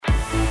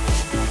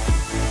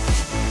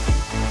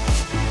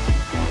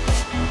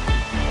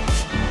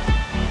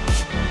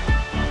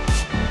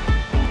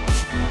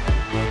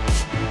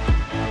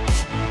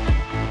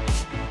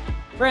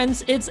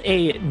Friends, it's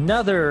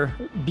another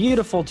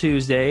beautiful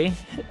Tuesday,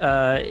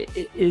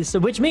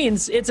 which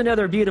means it's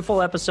another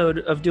beautiful episode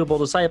of Doable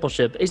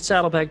Discipleship, a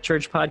Saddleback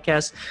Church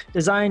podcast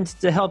designed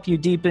to help you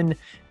deepen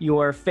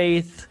your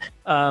faith,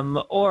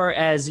 or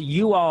as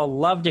you all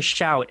love to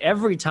shout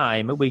every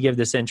time we give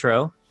this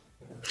intro,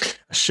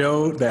 a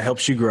show that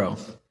helps you grow.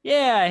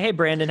 Yeah. Hey,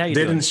 Brandon, how you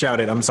doing? Didn't shout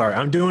it. I'm sorry.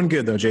 I'm doing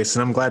good, though,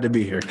 Jason. I'm glad to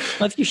be here.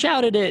 Well, if you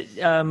shouted it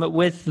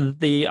with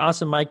the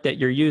awesome mic that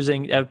you're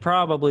using, it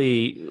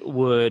probably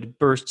would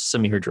burst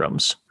some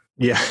eardrums.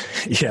 Yeah,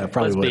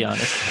 probably would.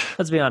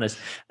 Let's be honest.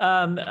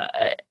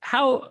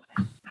 How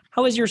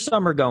is your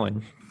summer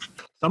going?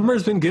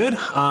 Summer's been good.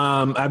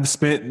 I've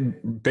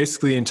spent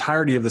basically the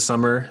entirety of the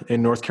summer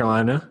in North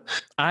Carolina.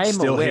 I'm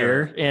still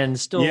aware here. And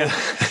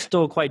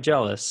still quite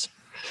jealous.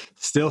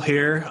 Still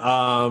here.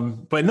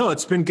 But no,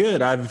 it's been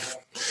good. I've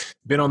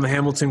been on the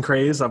Hamilton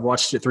craze. I've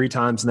watched it 3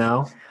 times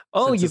now.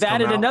 Oh, you've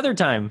added another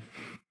time.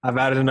 I've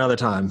added another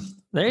time.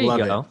 There you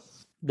go.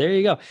 There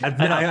you go.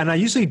 And I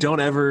usually don't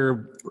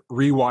ever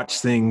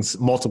rewatch things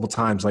multiple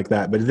times like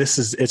that, but it's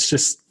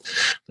just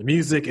the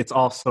music. It's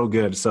all so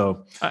good.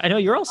 So I know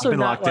you're also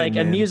not like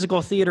a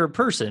musical theater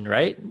person,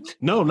 right?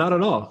 No, not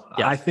at all.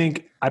 Yeah. I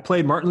think I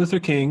played Martin Luther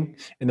King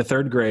in the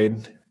 3rd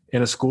grade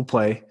in a school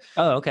play.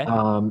 Oh, okay.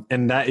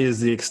 And that is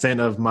the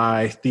extent of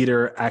my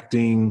theater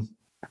acting.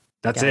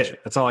 That's Gotcha. it.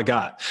 That's all I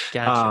got.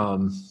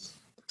 Gotcha.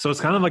 So it's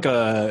kind of like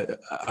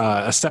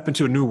a step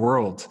into a new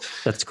world.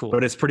 That's cool.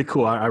 But it's pretty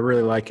cool. I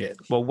really like it.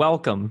 Well,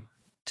 welcome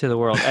to the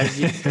world.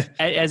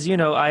 As you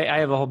know, I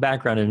have a whole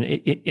background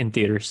in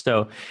theater.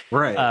 So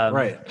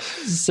right.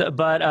 So,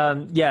 but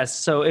yes.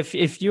 So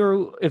if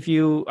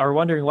you are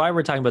wondering why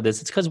we're talking about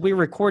this, it's because we're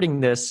recording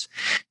this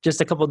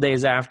just a couple of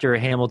days after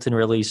Hamilton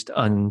released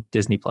on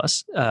Disney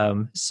Plus.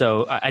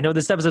 So I know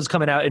this episode's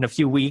coming out in a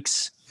few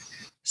weeks.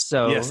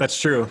 So yes, that's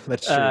true.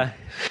 That's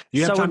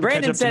true. So when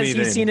Brandon says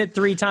he's seen it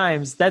 3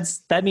 times,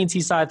 that means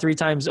he saw it 3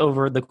 times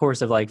over the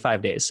course of like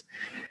 5 days.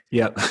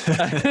 Yep.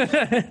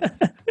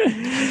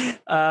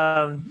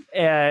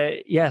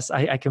 Yes,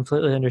 I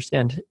completely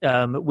understand.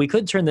 We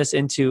could turn this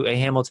into a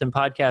Hamilton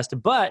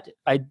podcast, but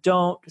I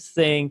don't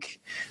think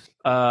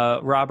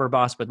Rob or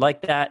Boss would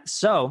like that.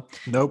 So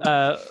nope.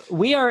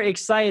 We are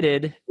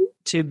excited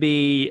to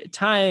be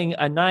tying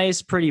a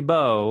nice, pretty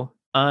bow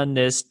on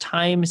this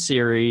time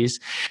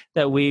series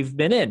that we've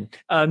been in.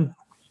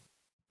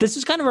 This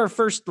is kind of our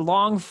first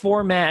long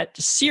format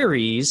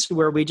series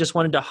where we just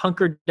wanted to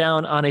hunker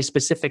down on a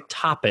specific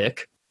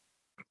topic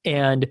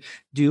and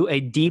do a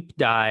deep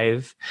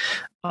dive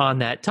on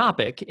that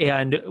topic.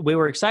 And we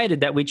were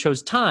excited that we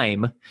chose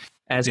time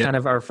as kind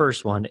of our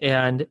first one.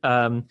 And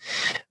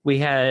we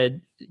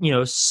had,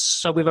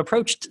 so we've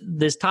approached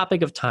this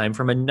topic of time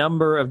from a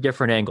number of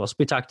different angles.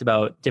 We talked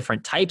about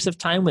different types of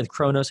time with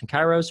Chronos and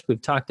Kairos.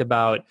 We've talked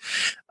about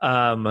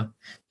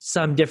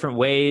some different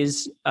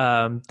ways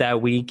that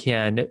we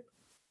can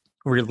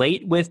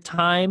relate with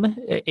time.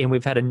 And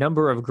we've had a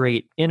number of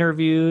great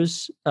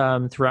interviews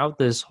throughout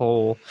this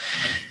whole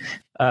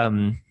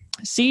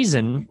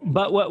season.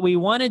 But what we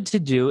wanted to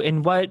do,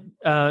 and what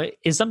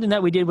is something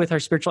that we did with our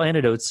Spiritual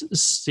Antidotes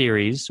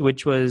series,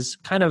 which was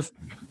kind of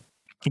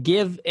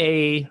give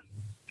an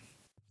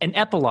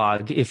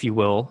epilogue, if you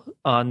will,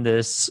 on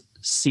this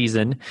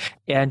season,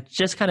 and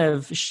just kind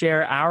of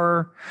share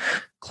our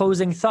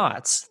closing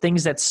thoughts,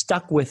 things that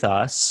stuck with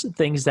us,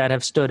 things that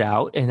have stood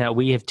out and that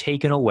we have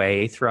taken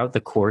away throughout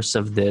the course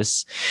of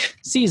this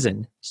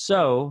season.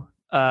 So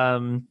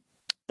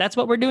that's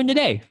what we're doing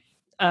today.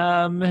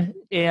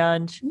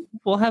 And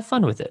we'll have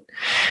fun with it.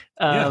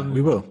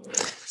 We will.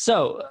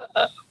 So,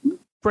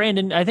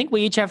 Brandon, I think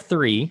we each have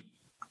 3.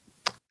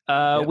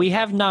 We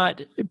have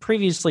not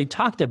previously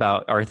talked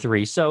about our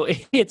 3, so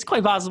it's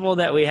quite possible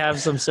that we have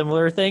some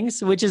similar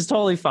things, which is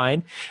totally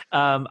fine.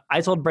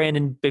 I told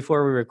Brandon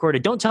before we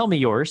recorded, don't tell me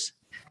yours,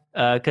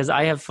 because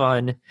I have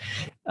fun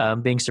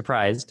being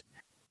surprised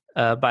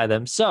by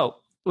them. So,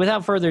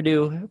 without further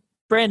ado,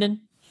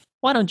 Brandon,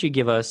 why don't you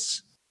give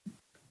us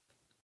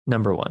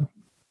number 1?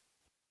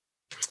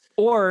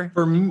 Or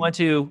you want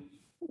to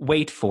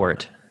wait for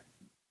it?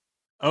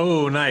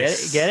 Oh,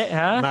 nice. Get it?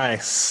 Huh?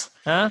 Nice.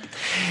 Huh?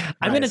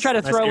 I'm going to try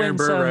to throw in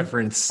some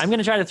reference. I'm going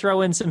to try to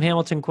throw in some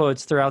Hamilton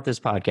quotes throughout this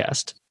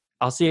podcast.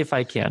 I'll see if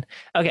I can.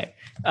 Okay.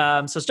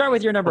 So start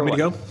with your number 1.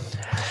 Go.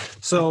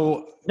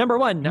 So number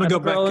 1, I'm a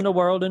girl in a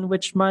world in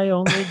which my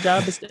only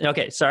job is.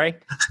 Okay. Sorry.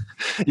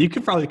 You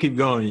could probably keep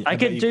going. I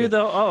could do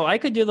the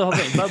whole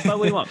thing, but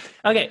we won't.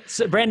 Okay.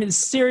 So Brandon,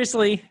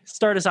 seriously,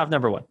 start us off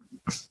number 1.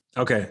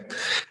 Okay.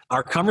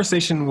 Our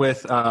conversation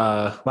with,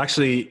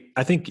 actually,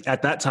 I think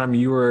at that time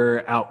you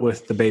were out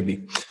with the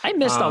baby. I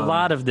missed a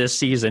lot of this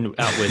season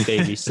out with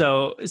baby.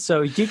 So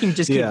you can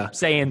just keep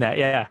saying that.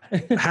 Yeah.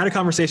 I had a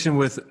conversation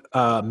with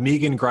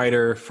Megan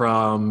Greider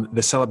from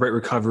the Celebrate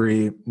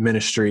Recovery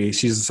Ministry.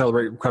 She's the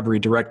Celebrate Recovery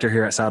director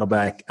here at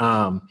Saddleback.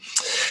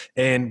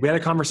 And we had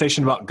a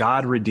conversation about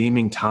God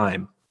redeeming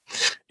time.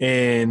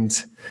 And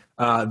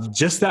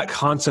just that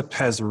concept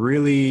has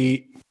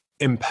really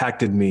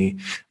impacted me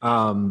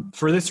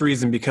for this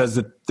reason, because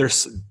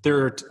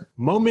there are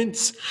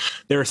moments,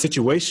 there are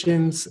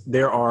situations,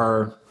 there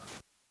are,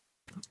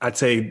 I'd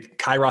say,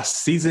 Kairos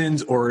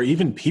seasons, or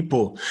even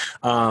people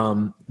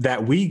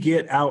that we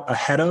get out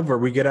ahead of, or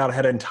we get out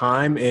ahead in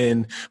time,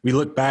 and we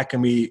look back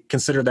and we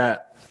consider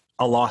that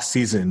a lost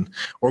season,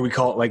 or we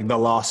call it like the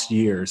lost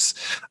years.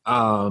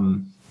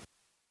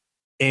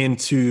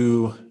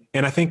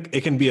 And I think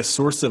it can be a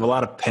source of a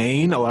lot of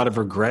pain, a lot of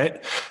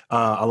regret,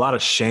 a lot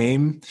of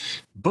shame.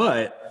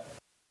 But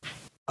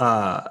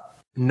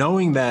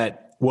knowing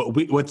that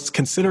what's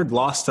considered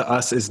lost to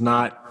us is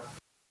not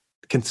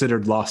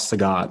considered lost to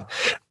God,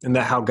 and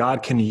that how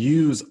God can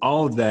use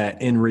all of that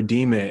and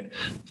redeem it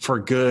for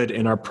good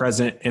in our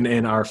present and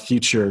in our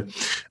future.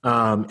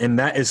 And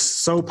that is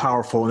so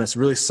powerful, and it's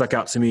really stuck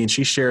out to me. And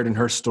she shared in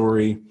her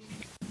story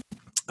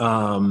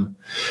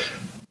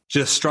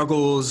just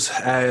struggles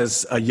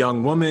as a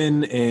young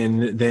woman,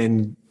 and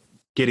then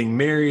getting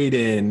married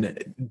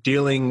and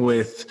dealing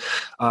with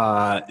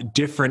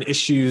different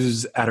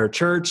issues at her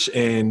church,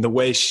 and the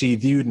way she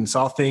viewed and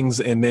saw things,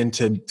 and then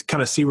to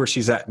kind of see where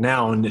she's at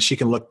now, and she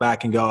can look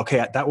back and go,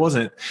 okay, that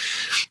wasn't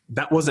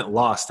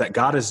lost, that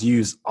God has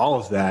used all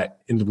of that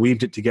and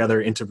weaved it together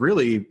into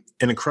really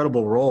an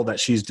incredible role that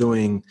she's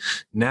doing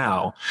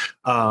now.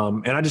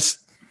 And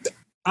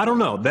I don't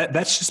know,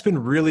 that's just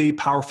been really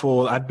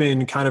powerful. I've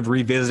been kind of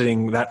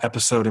revisiting that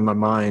episode in my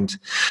mind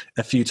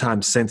a few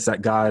times since,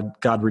 that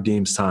God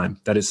redeems time,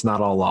 that it's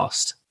not all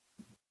lost.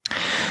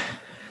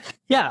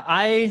 Yeah,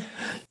 I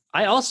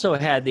also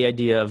had the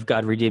idea of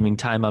God redeeming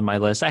time on my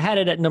list. I had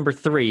it at number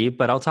 3,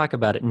 but I'll talk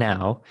about it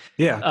now.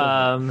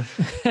 Yeah.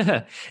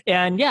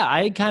 And yeah,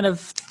 I kind of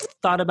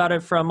thought about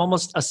it from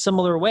almost a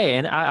similar way.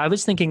 And I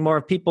was thinking more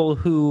of people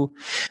who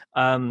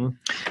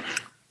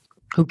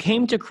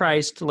came to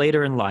Christ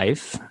later in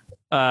life.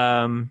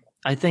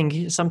 I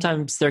think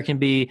sometimes there can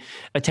be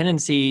a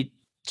tendency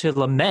to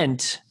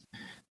lament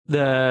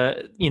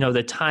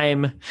the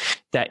time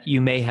that you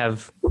may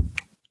have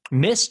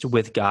missed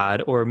with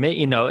God, or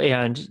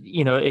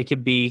it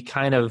could be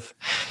kind of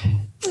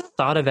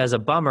thought of as a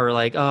bummer,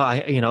 like,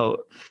 oh,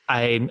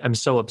 I'm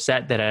so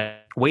upset that I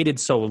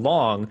waited so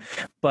long.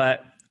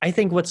 But I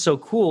think what's so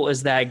cool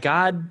is that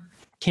God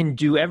can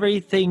do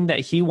everything that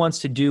he wants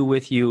to do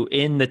with you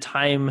in the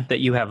time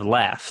that you have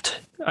left.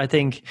 I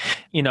think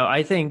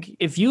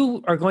if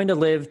you are going to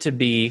live to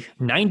be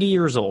 90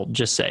 years old,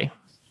 just say,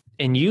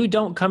 and you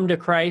don't come to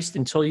Christ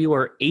until you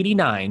are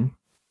 89,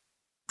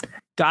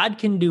 God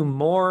can do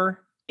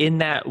more in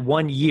that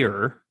 1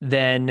 year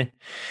than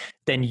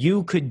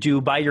you could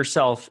do by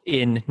yourself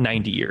in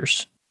 90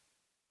 years.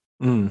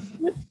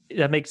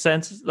 That makes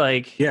sense?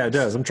 Like, yeah, it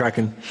does. I'm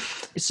tracking.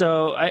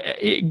 So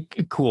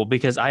cool,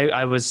 because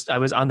I was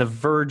on the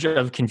verge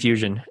of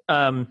confusion.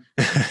 Yeah,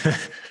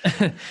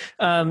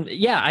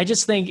 I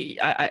just think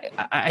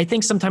I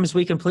think sometimes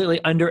we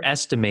completely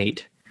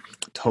underestimate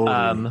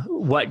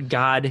what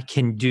God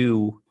can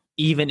do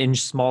even in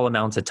small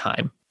amounts of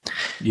time.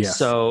 Yeah.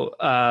 So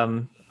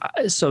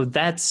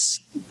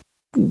that's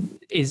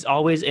is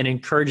always an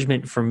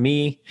encouragement for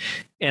me,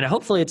 and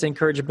hopefully it's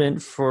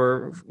encouragement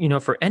for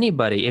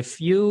anybody.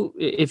 If you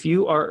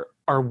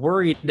are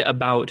worried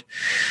about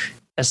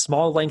a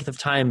small length of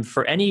time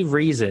for any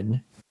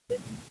reason,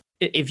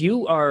 if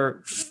you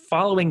are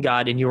following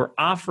God and you are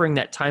offering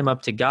that time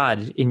up to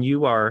God and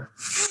you are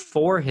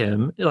for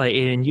him,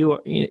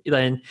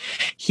 then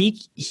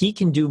he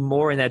can do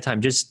more in that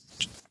time. Just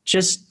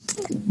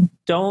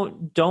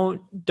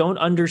don't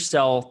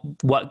undersell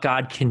what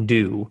God can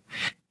do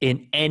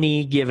in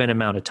any given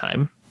amount of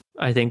time.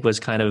 I think was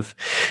kind of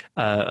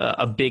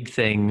a big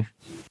thing,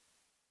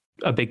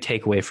 a big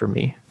takeaway for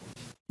me.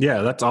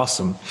 Yeah, that's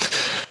awesome.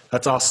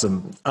 That's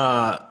awesome.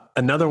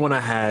 Another one I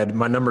had,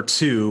 my number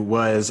 2,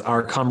 was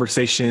our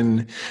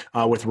conversation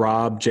with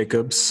Rob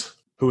Jacobs,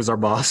 who was our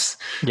boss,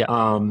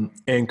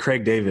 and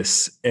Craig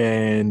Davis.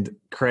 And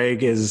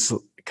Craig is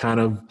kind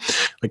of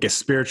like a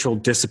spiritual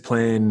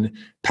discipline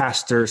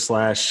pastor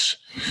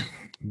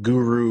 /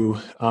 guru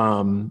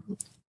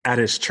at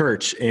his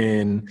church.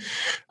 And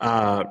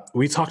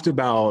we talked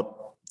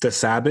about the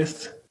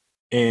Sabbath,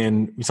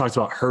 and we talked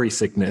about hurry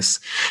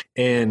sickness.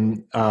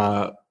 And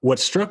what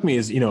struck me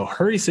is,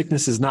 hurry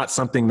sickness is not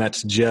something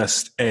that's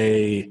just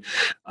or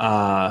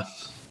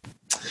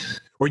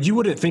you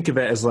wouldn't think of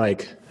it as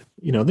like,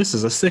 this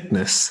is a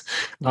sickness.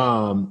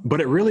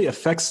 But it really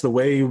affects the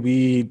way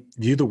we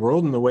view the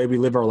world and the way we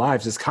live our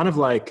lives. It's kind of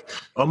like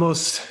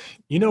almost,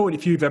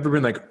 if you've ever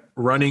been like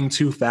running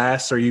too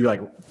fast, or you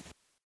like,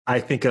 I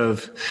think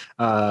of,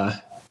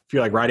 if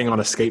you're like riding on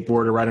a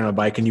skateboard or riding on a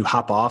bike and you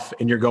hop off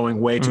and you're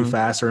going way too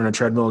fast, or in a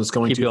treadmill and it's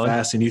going too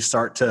fast, and you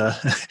start to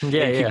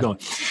keep going.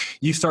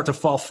 You start to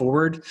fall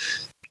forward,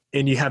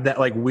 and you have that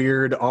like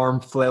weird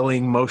arm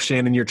flailing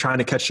motion, and you're trying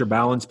to catch your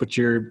balance, but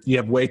you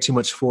have way too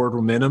much forward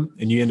momentum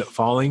and you end up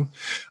falling.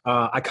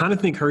 I kind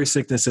of think hurry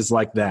sickness is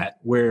like that,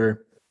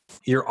 where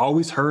you're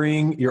always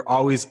hurrying, you're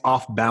always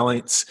off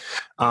balance.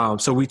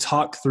 So we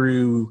talk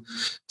through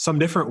some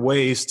different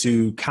ways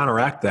to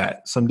counteract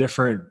that, some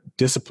different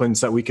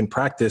disciplines that we can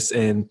practice.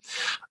 And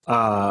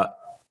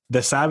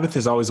the Sabbath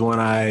is always one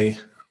I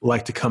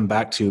like to come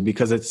back to,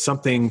 because it's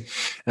something,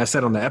 and I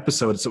said on the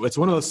episode, so it's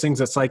one of those things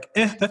that's like,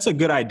 that's a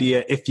good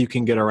idea if you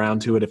can get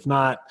around to it. If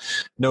not,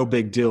 no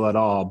big deal at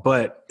all.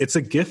 But it's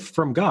a gift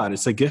from God.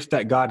 It's a gift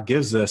that God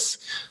gives us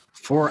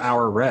for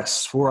our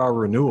rest, for our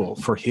renewal,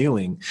 for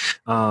healing.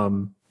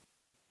 And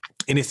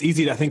it's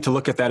easy, I think, to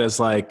look at that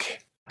as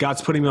like,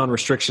 God's putting me on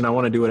restriction. I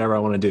want to do whatever I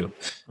want to do,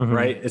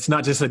 right? It's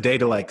not just a day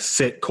to like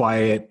sit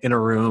quiet in a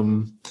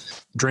room,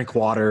 drink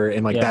water,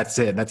 and like, that's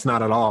it. That's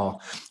not at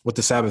all what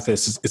the Sabbath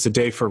is. It's a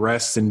day for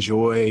rest and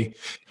joy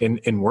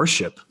and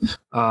worship.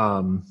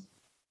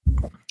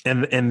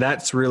 And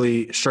that's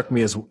really struck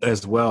me as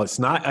well. It's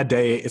not a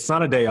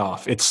day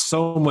off. It's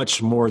so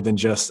much more than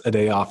just a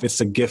day off. It's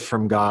a gift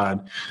from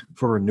God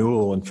for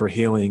renewal and for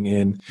healing.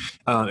 And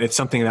it's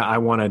something that I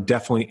want to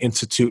definitely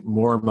institute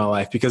more in my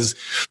life, because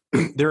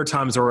there are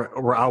times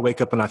where I'll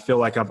wake up and I feel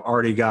like I've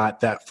already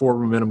got that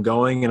forward momentum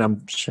going,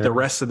 and the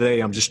rest of the day,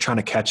 I'm just trying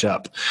to catch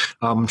up.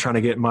 I'm trying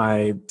to get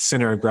my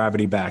center of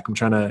gravity back. I'm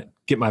trying to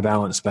get my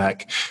balance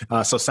back.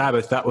 So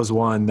Sabbath, that was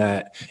one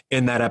that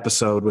in that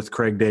episode with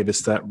Craig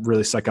Davis that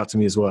really stuck out to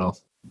me as well.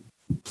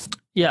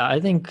 Yeah, I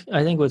think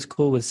what's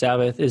cool with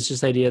Sabbath is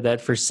just the idea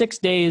that for 6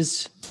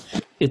 days,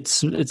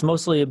 it's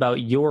mostly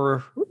about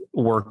your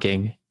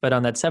working, but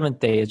on that seventh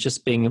day, it's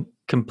just being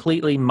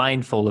completely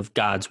mindful of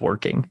God's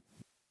working.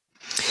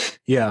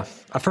 Yeah,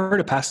 I've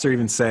heard a pastor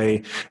even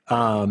say,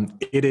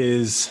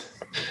 it's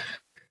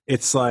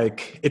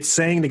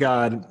saying to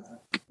God,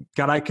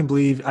 I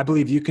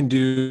believe you can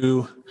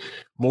do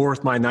more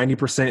with my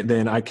 90%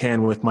 than I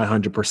can with my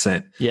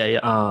 100%.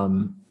 Yeah.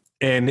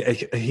 And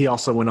he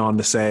also went on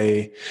to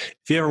say,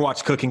 if you ever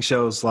watch cooking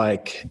shows,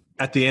 like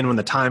at the end when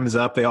the time is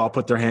up, they all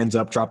put their hands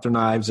up, drop their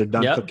knives, they're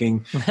done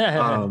cooking.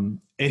 And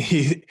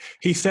he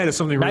said it's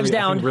something knives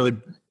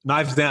down.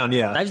 Knives down.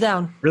 Yeah. Knives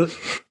down. Really,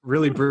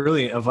 really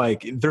brilliant of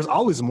like, there's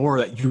always more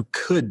that you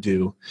could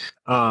do.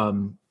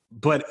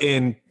 But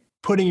in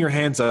putting your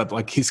hands up,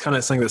 like he's kind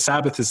of saying that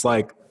Sabbath is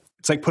like,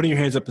 it's like putting your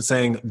hands up and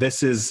saying,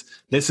 this is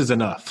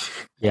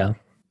enough. Yeah.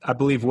 I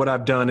believe what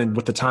I've done and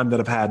with the time that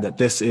I've had, that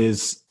this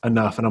is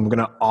enough, and I'm going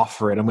to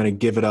offer it. I'm going to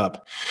give it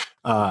up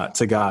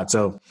to God.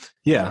 So,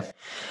 yeah.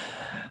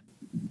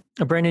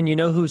 Brandon, you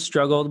know who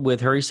struggled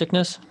with hurry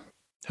sickness?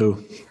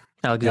 Who?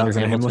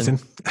 Alexander Hamilton.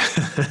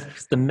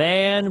 The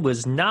man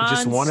was nonstop. He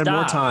just wanted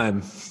more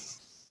time.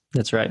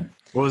 That's right.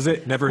 What was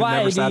it? Never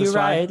Why satisfied? do you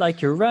ride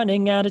like you're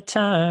running out of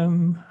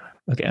time?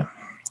 Okay.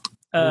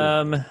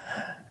 That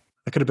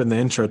could have been the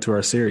intro to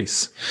our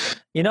series.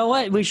 You know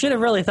what? We should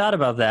have really thought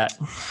about that.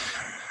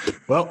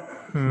 Well,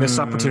 missed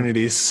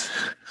opportunities.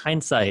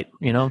 Hindsight,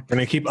 you know. Going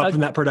to keep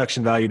upping that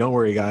production value. Don't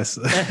worry, guys.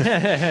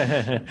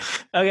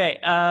 Okay.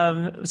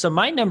 So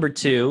my number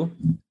 2,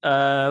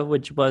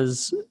 which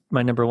was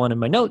my number 1 in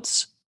my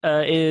notes,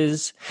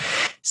 is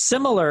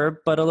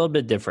similar but a little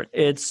bit different.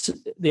 It's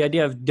the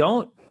idea of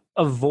don't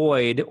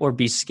avoid or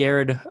be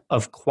scared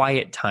of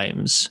quiet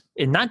times,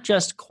 and not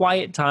just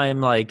quiet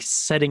time like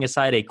setting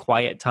aside a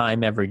quiet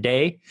time every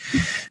day,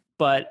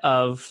 but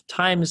of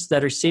times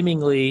that are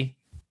seemingly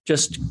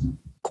just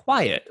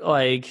quiet.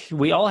 Like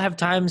we all have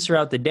times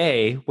throughout the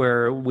day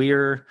where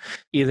we're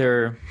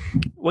either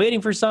waiting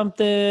for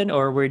something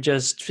or we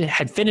just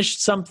had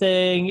finished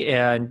something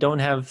and don't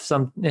have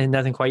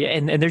nothing quite yet.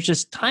 And there's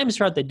just times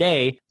throughout the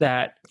day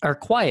that are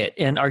quiet,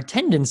 and our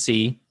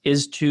tendency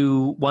is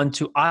to want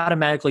to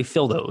automatically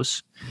fill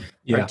those.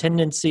 Yeah. Our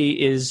tendency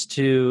is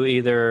to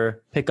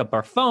either pick up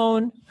our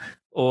phone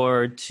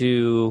or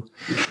to,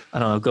 I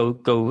don't know,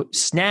 go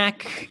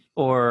snack,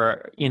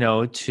 or, you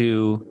know,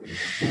 to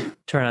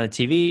turn on the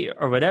TV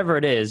or whatever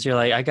it is. You're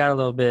like, I got a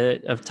little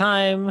bit of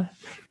time.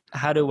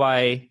 How do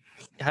I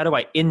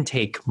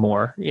intake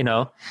more? You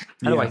know,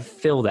 how do I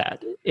fill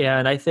that?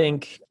 And I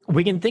think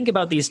we can think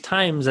about these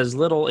times as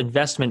little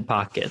investment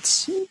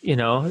pockets, you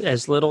know,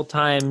 as little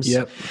times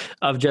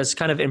of just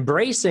kind of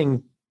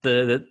embracing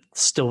the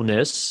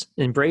stillness,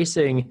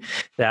 embracing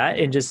that,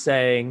 and just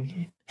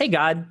saying, hey,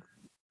 God,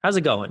 how's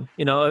it going?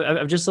 You know,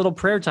 of just little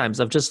prayer times,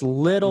 of just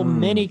little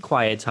mini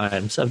quiet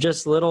times, of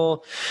just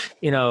little,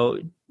 you know,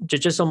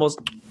 just almost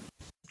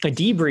a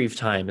debrief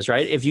times,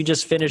 right? If you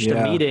just finished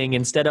a meeting,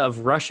 instead of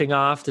rushing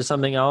off to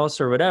something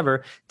else or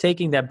whatever,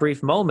 taking that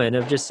brief moment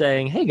of just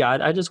saying, hey, God,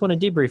 I just want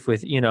to debrief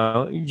with, you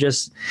know,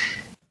 just,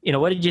 you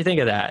know, what did you think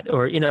of that?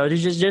 Or, you know,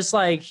 just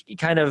like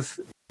kind of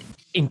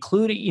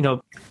including, you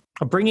know,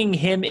 bringing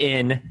him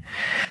in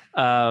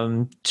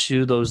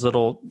to those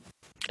little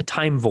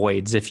time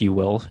voids, if you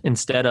will,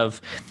 instead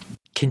of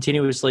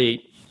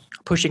continuously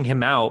pushing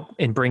him out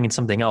and bringing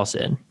something else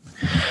in.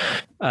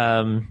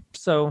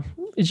 So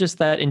it's just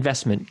that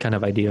investment kind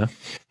of idea.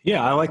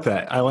 Yeah, I like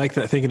that.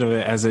 Thinking of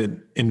it as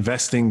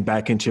investing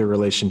back into a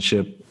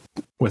relationship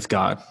with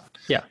God.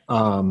 Yeah.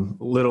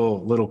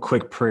 Little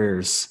quick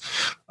prayers.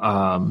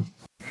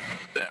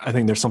 I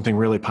think there's something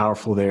really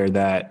powerful there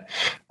that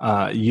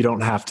you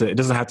don't have to, it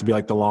doesn't have to be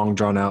like the long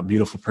drawn out,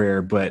 beautiful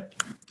prayer, but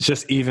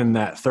just even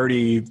that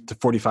 30 to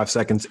 45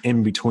 seconds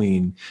in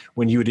between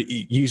when you would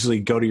usually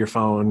go to your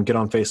phone, get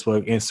on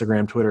Facebook,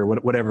 Instagram, Twitter,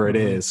 whatever it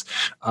is.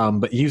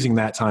 But using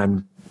that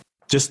time,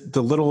 just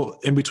the little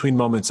in between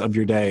moments of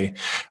your day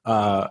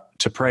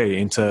to pray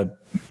and to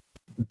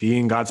be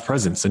in God's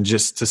presence and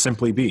just to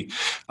simply be.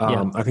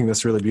 I think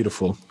that's really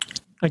beautiful.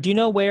 Do you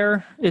know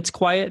where it's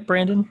quiet,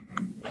 Brandon?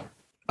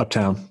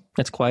 Uptown.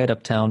 It's quiet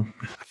uptown.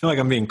 I feel like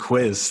I'm being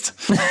quizzed.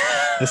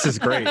 This is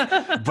great,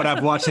 but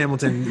I've watched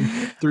Hamilton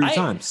 3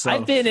 times. So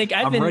I'm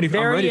ready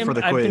for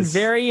the quiz. I've been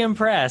very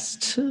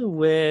impressed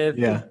with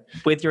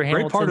your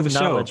Hamilton part of the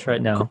knowledge show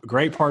right now.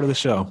 Great part of the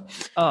show.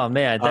 Oh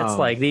man, that's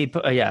like the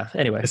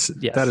Anyway,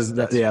 yes,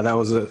 that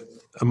was an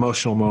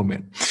emotional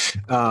moment.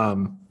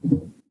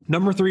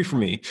 Number 3 for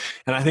me,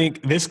 and I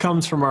think this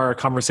comes from our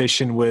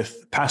conversation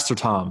with Pastor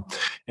Tom,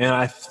 and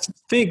I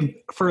think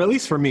at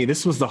least for me,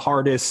 this was the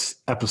hardest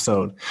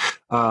episode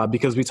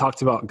because we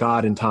talked about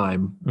God and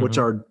time, which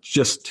are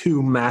just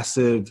 2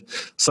 massive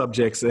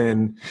subjects,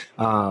 and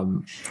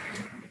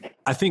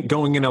I think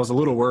going in, I was a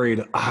little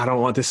worried. I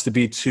don't want this to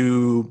be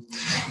too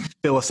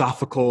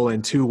philosophical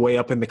and too way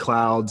up in the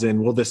clouds,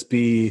 and will this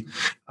be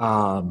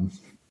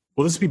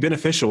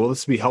beneficial? Will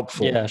this be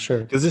helpful? Yeah, sure.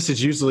 Because this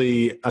is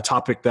usually a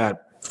topic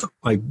that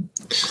like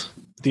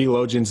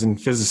theologians and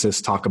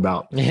physicists talk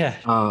about. Yeah.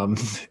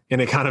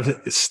 And it kind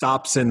of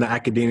stops in the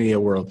academia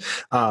world.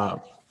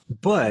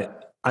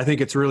 But I think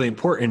it's really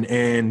important.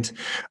 And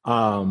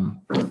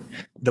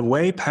the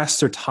way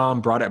Pastor Tom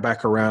brought it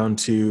back around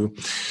to,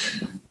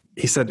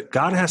 he said,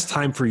 God has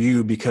time for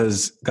you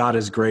because God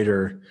is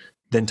greater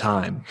than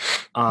time.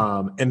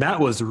 And that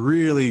was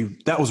really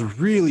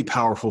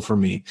powerful for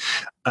me.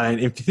 And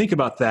if you think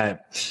about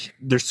that,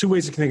 there's 2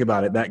 ways you can think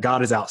about it, that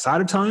God is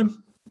outside of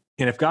time.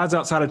 And if God's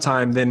outside of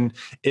time, then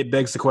it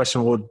begs the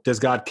question, well, does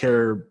God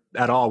care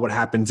at all what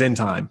happens in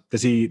time?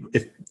 Does he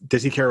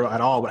care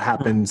at all what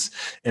happens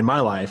in my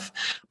life?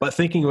 But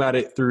thinking about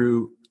it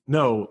through,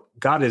 no,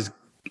 God is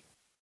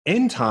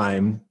in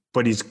time,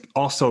 but he's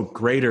also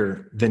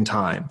greater than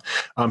time.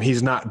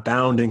 He's not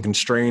bound and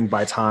constrained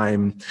by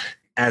time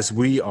as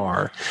we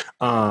are.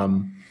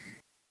 And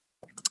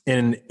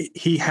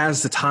he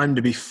has the time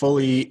to be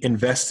fully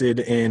invested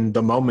in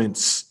the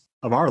moments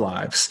of our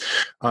lives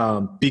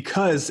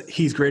because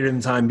he's greater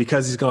than time,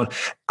 because he's gone.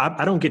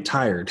 I don't get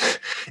tired.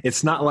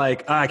 It's not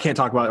like I can't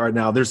talk about it right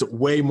now. There's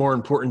way more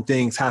important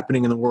things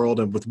happening in the world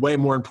and with way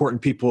more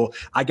important people.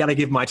 I got to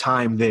give my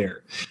time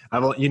there.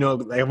 I've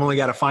only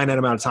got a finite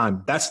amount of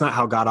time. That's not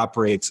how God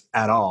operates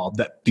at all.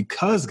 That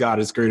because God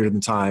is greater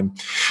than time,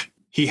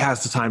 he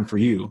has the time for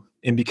you.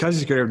 And because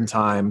he's greater than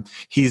time,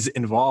 he's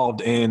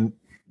involved in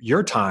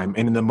your time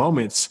and in the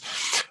moments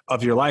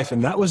of your life.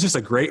 And that was just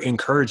a great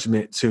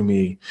encouragement to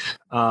me.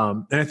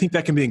 And I think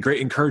that can be a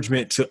great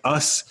encouragement to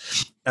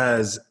us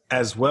as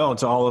well, and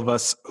to all of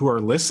us who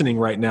are listening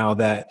right now,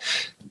 that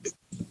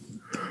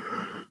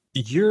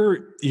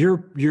your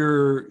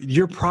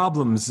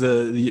problems,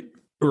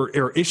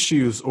 or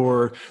issues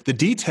or the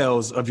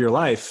details of your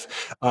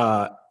life,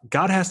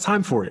 God has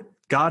time for it.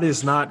 God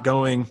is not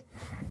going,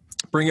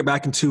 bring it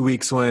back in 2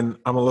 weeks when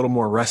I'm a little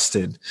more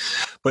rested.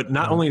 But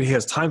not only he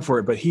has time for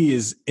it, but he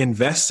is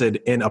invested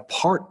in a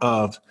part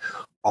of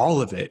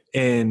all of it.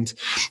 And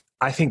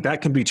I think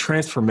that can be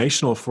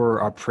transformational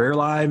for our prayer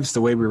lives,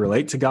 the way we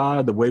relate to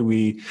God, the way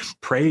we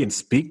pray and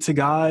speak to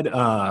God.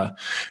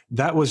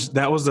 That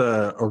was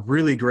a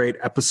really great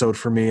episode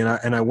for me.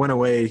 And I went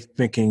away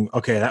thinking,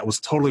 okay, that was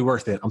totally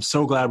worth it. I'm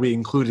so glad we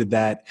included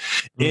that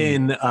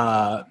in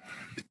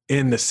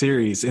the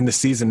series, in the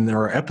season,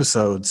 or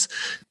episodes,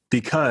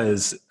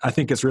 because I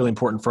think it's really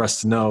important for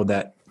us to know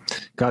that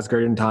God's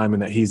greater in time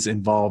and that he's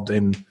involved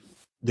in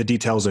the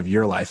details of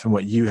your life and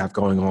what you have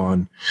going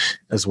on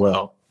as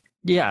well.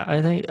 Yeah,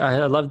 I think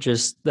I love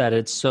just that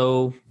it's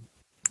so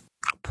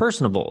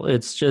personable.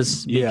 It's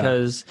just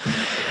because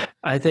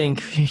I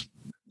think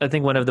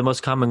one of the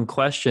most common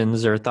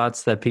questions or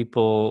thoughts that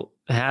people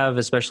have,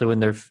 especially when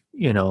they're,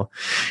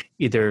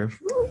 either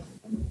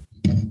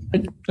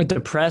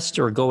depressed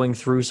or going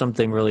through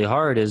something really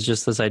hard, is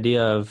just this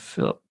idea of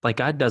like,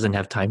 God doesn't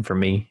have time for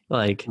me.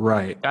 Like,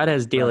 right. God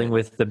is dealing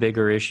with the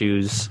bigger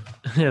issues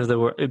of the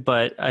world.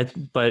 But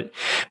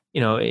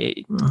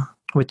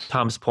with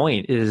Tom's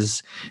point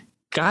is,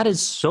 God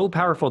is so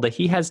powerful that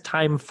he has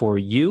time for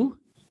you,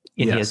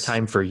 and he has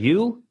time for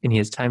you, and he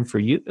has time for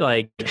you.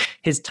 Like,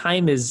 his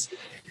time is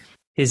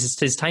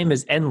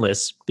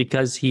endless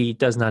because he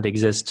does not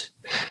exist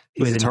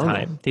within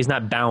time. He's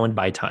not bound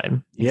by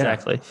time.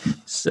 Exactly.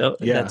 So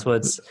that's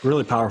what's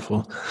really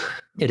powerful.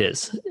 It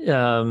is.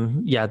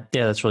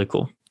 That's really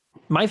cool.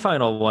 My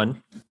final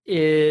one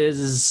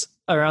is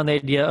around the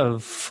idea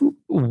of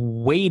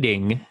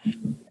waiting,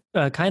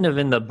 kind of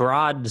in the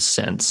broad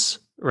sense,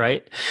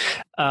 right?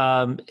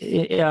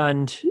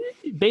 And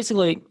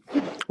basically,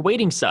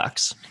 waiting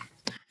sucks.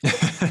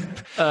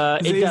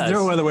 There's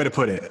no other way to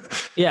put it.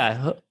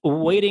 Yeah,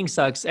 waiting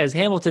sucks. As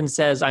Hamilton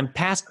says, I'm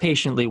past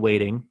patiently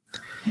waiting.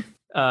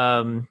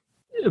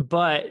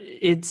 But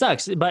it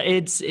sucks. But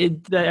it's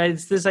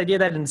this idea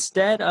that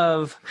instead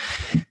of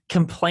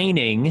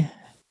complaining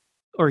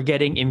or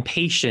getting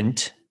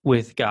impatient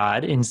with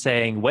God and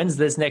saying, when's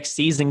this next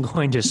season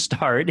going to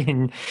start,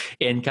 and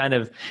kind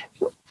of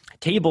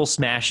table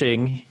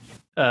smashing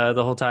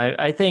the whole time,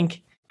 I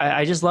think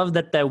I just love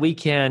that we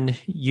can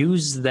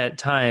use that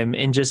time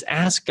and just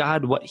ask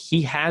God what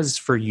he has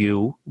for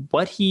you,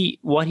 what he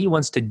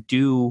wants to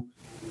do.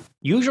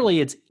 Usually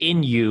it's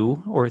in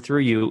you or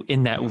through you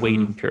in that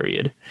waiting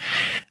period.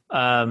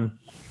 I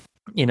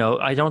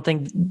don't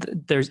think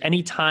there's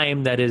any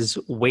time that is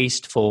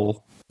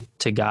wasteful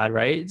to God,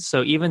 right?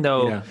 So even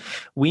though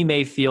we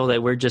may feel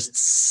that we're just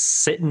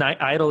sitting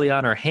idly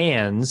on our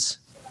hands,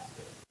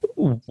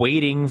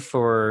 waiting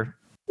for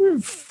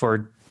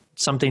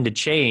something to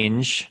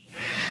change,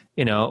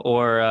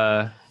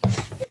 or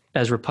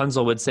as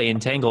Rapunzel would say in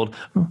Tangled,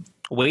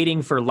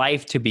 waiting for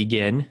life to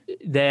begin,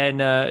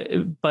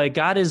 then but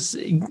God is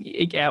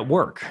at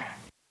work,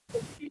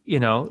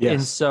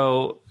 and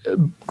so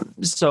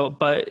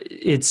but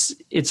it's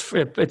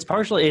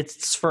partially,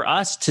 it's for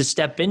us to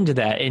step into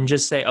that and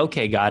just say,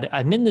 okay, God,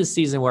 I'm in this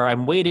season where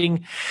I'm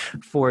waiting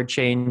for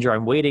change, or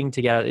I'm waiting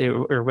to get,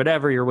 or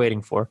whatever you're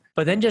waiting for,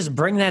 but then just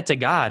bring that to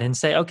God and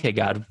say, okay,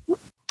 God,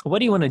 what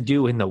do you want to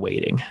do in the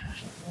waiting?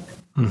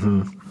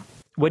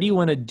 What do you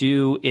want to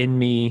do in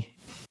me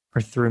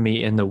or through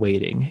me in the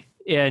waiting?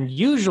 And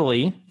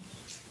usually,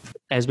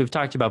 as we've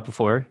talked about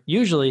before,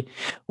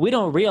 we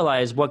don't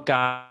realize what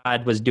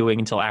God was doing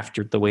until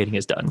after the waiting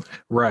is done.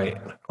 Right.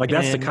 Like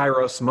that's the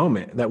Kairos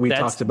moment that we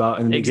talked about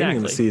in the beginning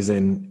of the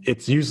season.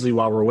 It's usually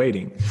while we're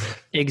waiting.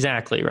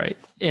 Exactly right.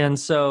 And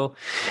so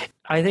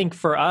I think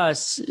for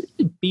us,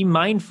 be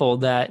mindful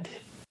that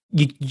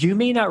you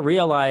may not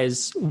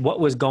realize what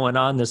was going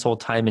on this whole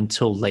time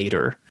until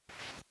later.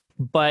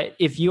 But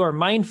if you are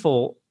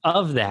mindful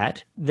of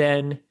that,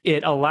 then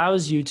it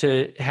allows you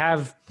to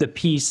have the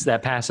peace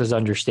that passes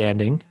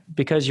understanding,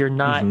 because you're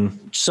not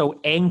so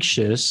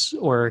anxious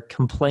or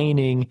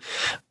complaining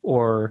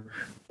or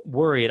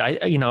worried.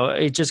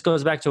 It just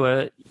goes back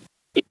to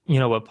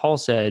what Paul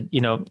said,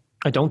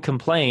 I don't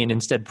complain,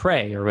 instead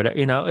pray, or whatever.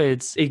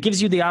 It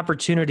gives you the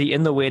opportunity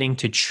in the waiting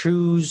to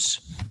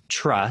choose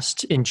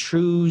trust and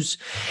choose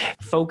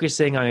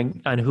focusing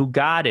on who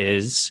God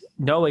is,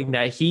 knowing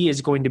that he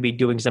is going to be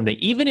doing something,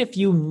 even if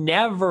you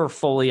never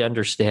fully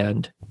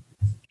understand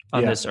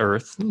on this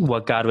earth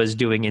what God was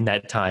doing in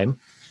that time.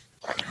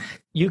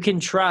 You can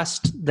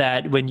trust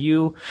that when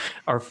you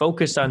are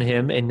focused on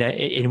him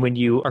and when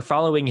you are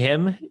following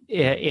him,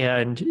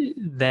 and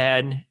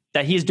then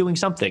that he is doing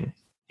something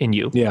in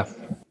you. Yeah.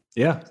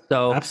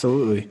 So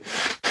absolutely.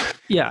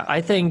 Yeah, I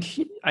think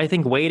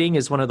waiting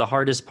is one of the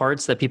hardest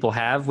parts that people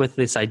have with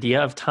this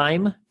idea of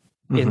time.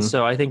 And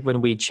so I think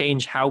when we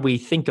change how we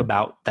think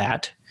about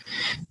that,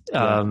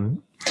 I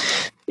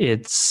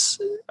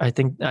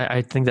think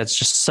that's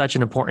just such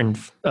an important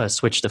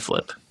switch to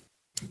flip.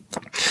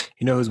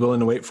 You know who's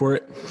willing to wait for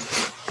it?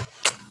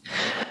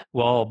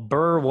 Well,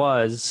 Burr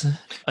was.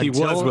 He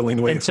was willing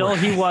to wait until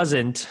he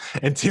wasn't.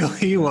 Until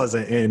he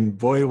wasn't, and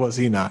boy, was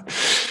he not.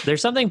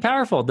 There's something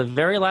powerful. The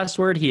very last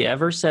word he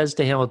ever says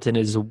to Hamilton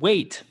is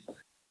 "wait."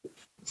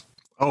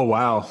 Oh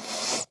wow!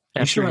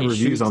 You should have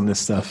reviews on this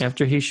stuff.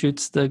 After he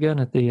shoots the gun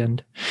at the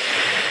end.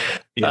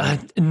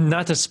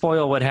 Not to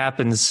spoil what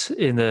happens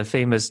in the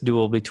famous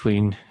duel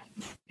between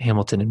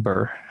Hamilton and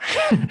Burr,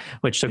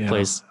 which took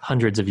place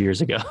hundreds of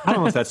years ago. I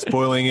don't know if that's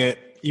spoiling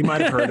it. You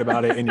might have heard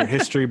about it in your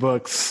history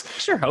books.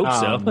 Sure hope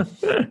so.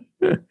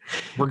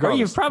 Or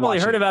you've probably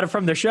heard about it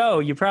from the show.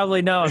 You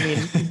probably know. I mean,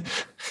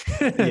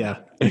 yeah.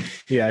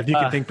 If you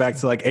can think back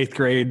to like 8th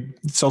grade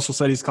social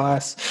studies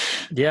class,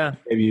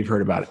 maybe you've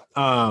heard about it.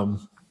 But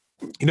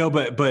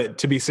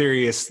to be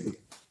serious,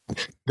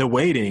 the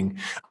waiting,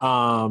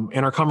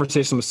 and our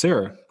conversation with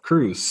Sarah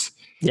Cruz,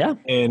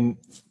 and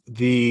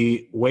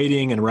the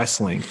waiting and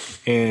wrestling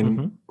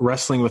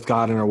with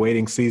God in our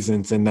waiting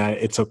seasons, and that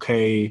it's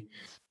okay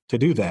to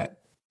do that.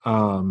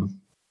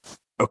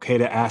 Okay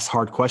to ask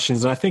hard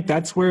questions. And I think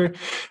that's where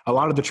a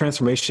lot of the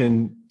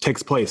transformation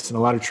takes place, and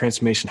a lot of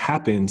transformation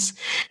happens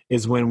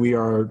is when we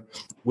are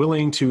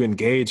willing to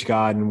engage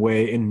God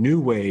in new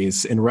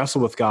ways and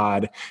wrestle with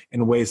God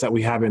in ways that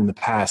we haven't in the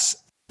past.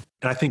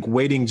 And I think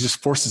waiting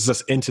just forces us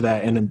into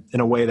that in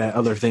a way that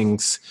other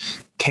things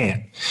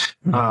can't.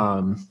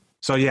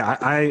 So yeah,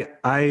 I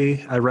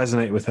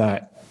resonate with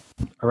that.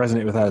 I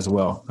resonate with that as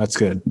well. That's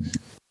good.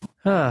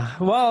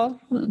 Well,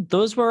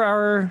 those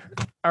were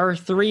our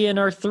 3 and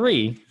our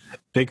 3.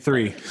 Big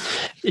 3.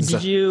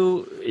 Did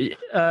you,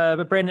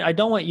 Brandon, I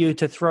don't want you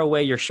to throw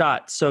away your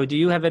shot. So do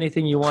you have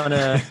anything you want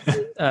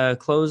to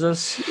close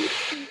us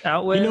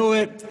out with? You know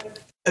what?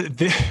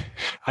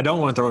 I don't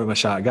want to throw away my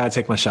shot. I got to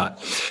take my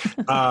shot.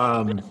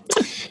 I'm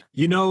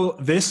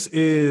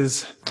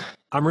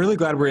really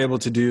glad we're able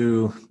to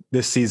do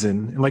this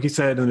season. And like you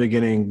said in the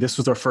beginning, this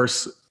was our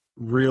first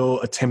real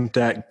attempt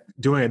at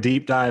doing a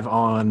deep dive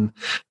on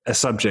a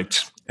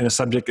subject. in a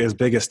subject as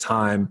big as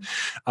time.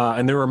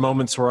 And there were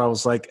moments where I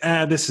was like,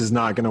 this is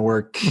not going to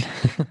work.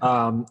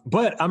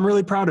 But I'm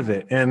really proud of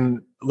it.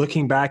 And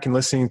looking back and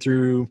listening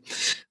through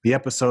the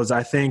episodes,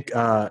 I think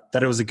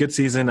that it was a good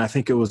season. I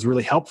think it was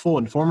really helpful,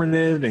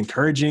 informative,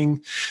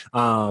 encouraging.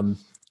 And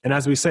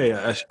as we say,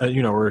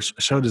 we're a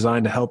show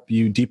designed to help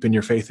you deepen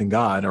your faith in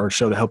God, or a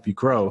show to help you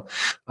grow.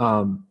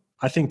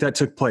 I think that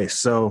took place.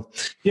 So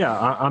yeah,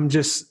 I'm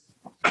just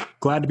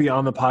glad to be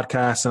on the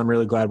podcast, and I'm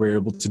really glad we were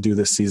able to do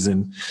this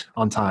season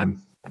on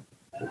time.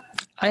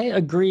 I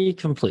agree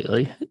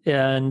completely.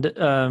 And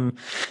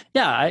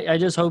I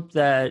just hope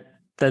that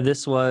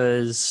this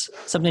was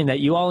something that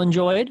you all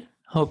enjoyed.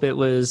 Hope it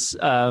was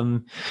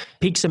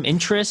piqued some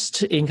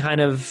interest in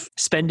kind of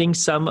spending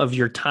some of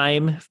your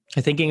time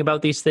thinking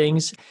about these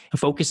things,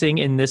 focusing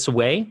in this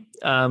way.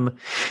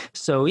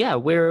 So yeah,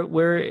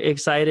 we're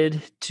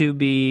excited to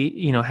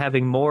be,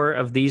 having more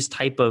of these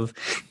type of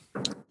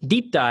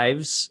deep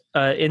dives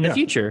in the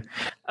future.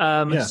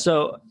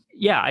 So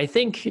yeah, I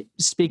think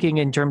speaking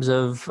in terms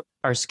of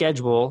our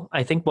schedule,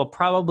 I think we'll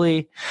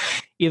probably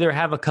either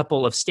have a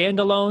couple of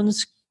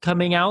standalones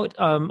coming out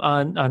on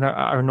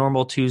our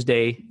normal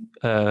Tuesday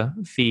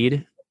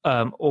feed,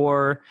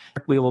 or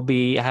we will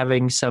be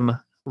having some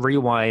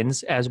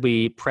rewinds as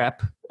we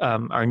prep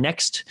our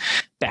next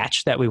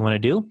batch that we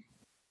want to do.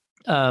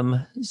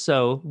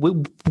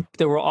 So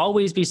there will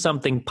always be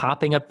something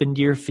popping up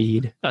into your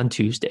feed on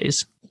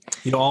Tuesdays.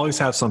 You'll always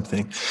have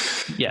something.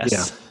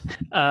 Yes.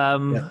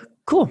 Yeah.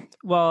 Cool.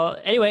 Well,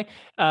 anyway,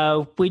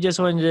 we just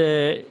wanted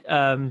to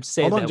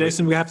say Hold on,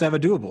 Jason, we have to have a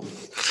doable.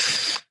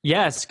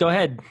 Yes, go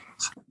ahead.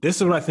 This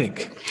is what I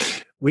think.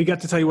 We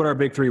got to tell you what our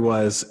big three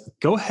was.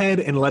 Go ahead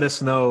and let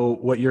us know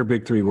what your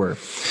big three were.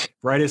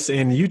 Write us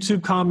in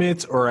YouTube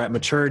comments or at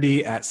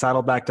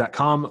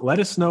maturity@saddleback.com. Let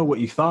us know what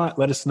you thought.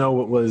 Let us know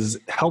what was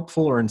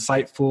helpful or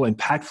insightful,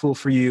 impactful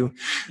for you.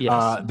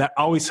 Yes. That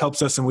always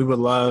helps us, and we'd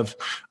love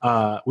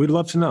to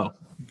know.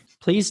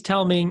 Please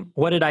tell me,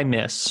 what did I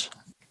miss?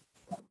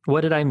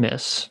 What did I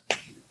miss?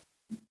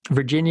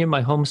 Virginia,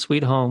 my home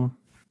sweet home.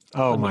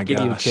 Oh my gosh.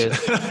 Give you a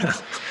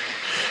kiss.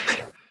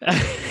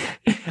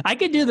 I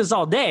could do this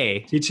all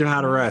day. Teach you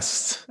how to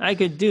rest. I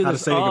could do how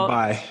this. How to say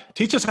goodbye.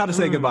 Teach us how to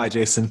say goodbye,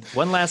 Jason.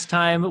 One last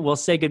time, we'll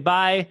say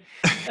goodbye.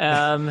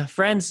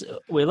 Friends,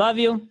 we love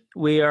you.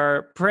 We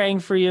are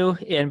praying for you.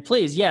 And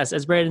please, yes,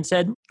 as Brandon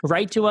said,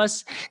 write to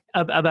us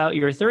about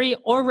your three,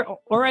 or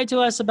write to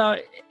us about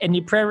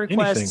any prayer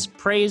requests,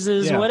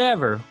 praises,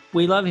 whatever.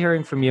 We love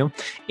hearing from you.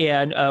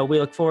 And we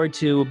look forward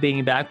to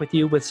being back with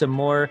you with some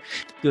more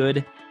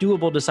good,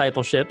 doable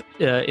discipleship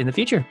in the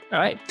future. All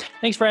right.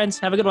 Thanks, friends.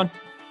 Have a good one.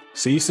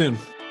 See you soon.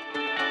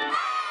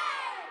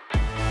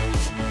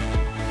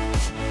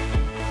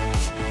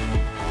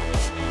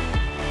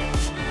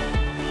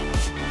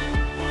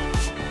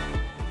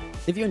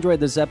 If you enjoyed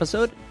this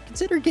episode,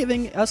 consider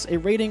giving us a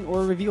rating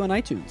or a review on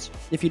iTunes.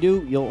 If you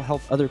do, you'll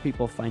help other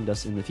people find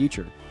us in the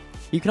future.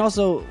 You can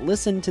also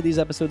listen to these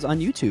episodes on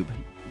YouTube.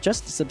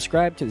 Just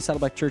subscribe to the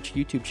Saddleback Church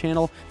YouTube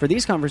channel for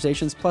these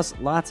conversations, plus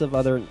lots of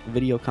other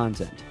video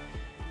content.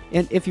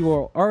 And if you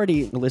are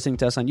already listening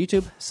to us on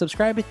YouTube,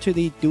 subscribe to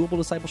the Doable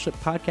Discipleship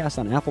podcast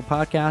on Apple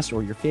Podcasts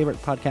or your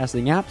favorite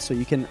podcasting app so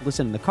you can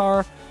listen in the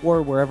car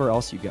or wherever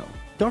else you go.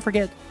 Don't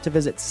forget to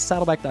visit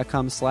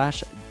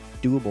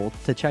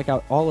saddleback.com/doable to check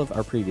out all of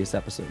our previous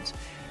episodes.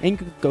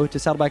 And go to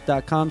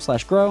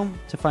saddleback.com/grow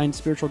to find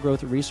spiritual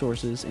growth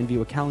resources and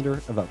view a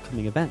calendar of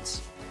upcoming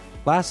events.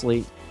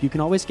 Lastly, you can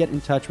always get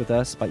in touch with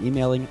us by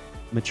emailing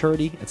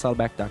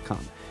maturity@saddleback.com.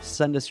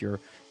 Send us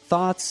your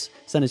thoughts,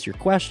 send us your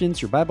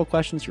questions, your Bible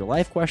questions, your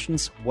life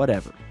questions,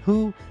 whatever.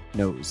 Who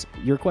knows?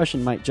 Your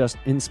question might just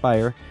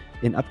inspire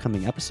an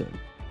upcoming episode.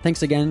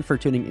 Thanks again for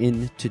tuning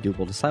in to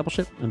Doable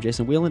Discipleship. I'm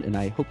Jason Whelan, and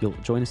I hope you'll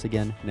join us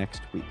again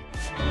next week.